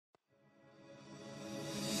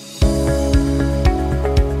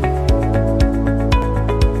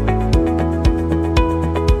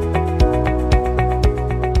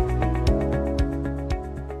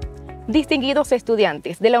queridos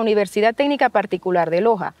estudiantes de la Universidad Técnica Particular de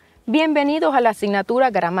Loja. Bienvenidos a la asignatura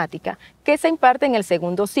Gramática, que se imparte en el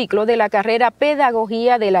segundo ciclo de la carrera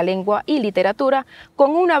Pedagogía de la Lengua y Literatura,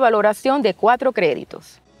 con una valoración de 4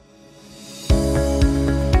 créditos.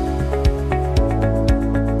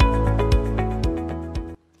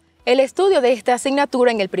 El estudio de esta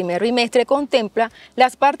asignatura en el primer bimestre contempla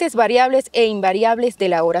las partes variables e invariables de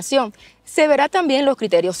la oración. Se verá también los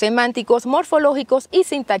criterios semánticos, morfológicos y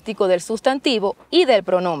sintácticos del sustantivo y del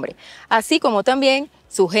pronombre, así como también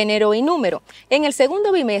su género y número. En el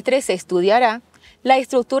segundo bimestre se estudiará la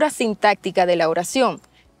estructura sintáctica de la oración,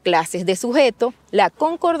 clases de sujeto, la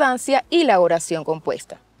concordancia y la oración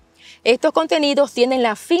compuesta. Estos contenidos tienen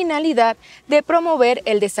la finalidad de promover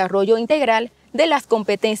el desarrollo integral de las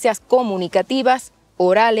competencias comunicativas,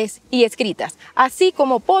 orales y escritas, así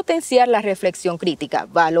como potenciar la reflexión crítica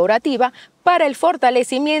valorativa para el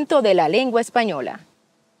fortalecimiento de la lengua española.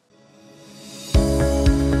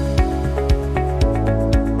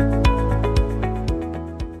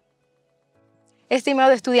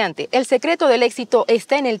 Estimado estudiante, el secreto del éxito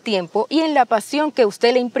está en el tiempo y en la pasión que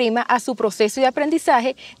usted le imprima a su proceso de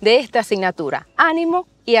aprendizaje de esta asignatura. ¡Ánimo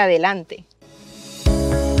y adelante!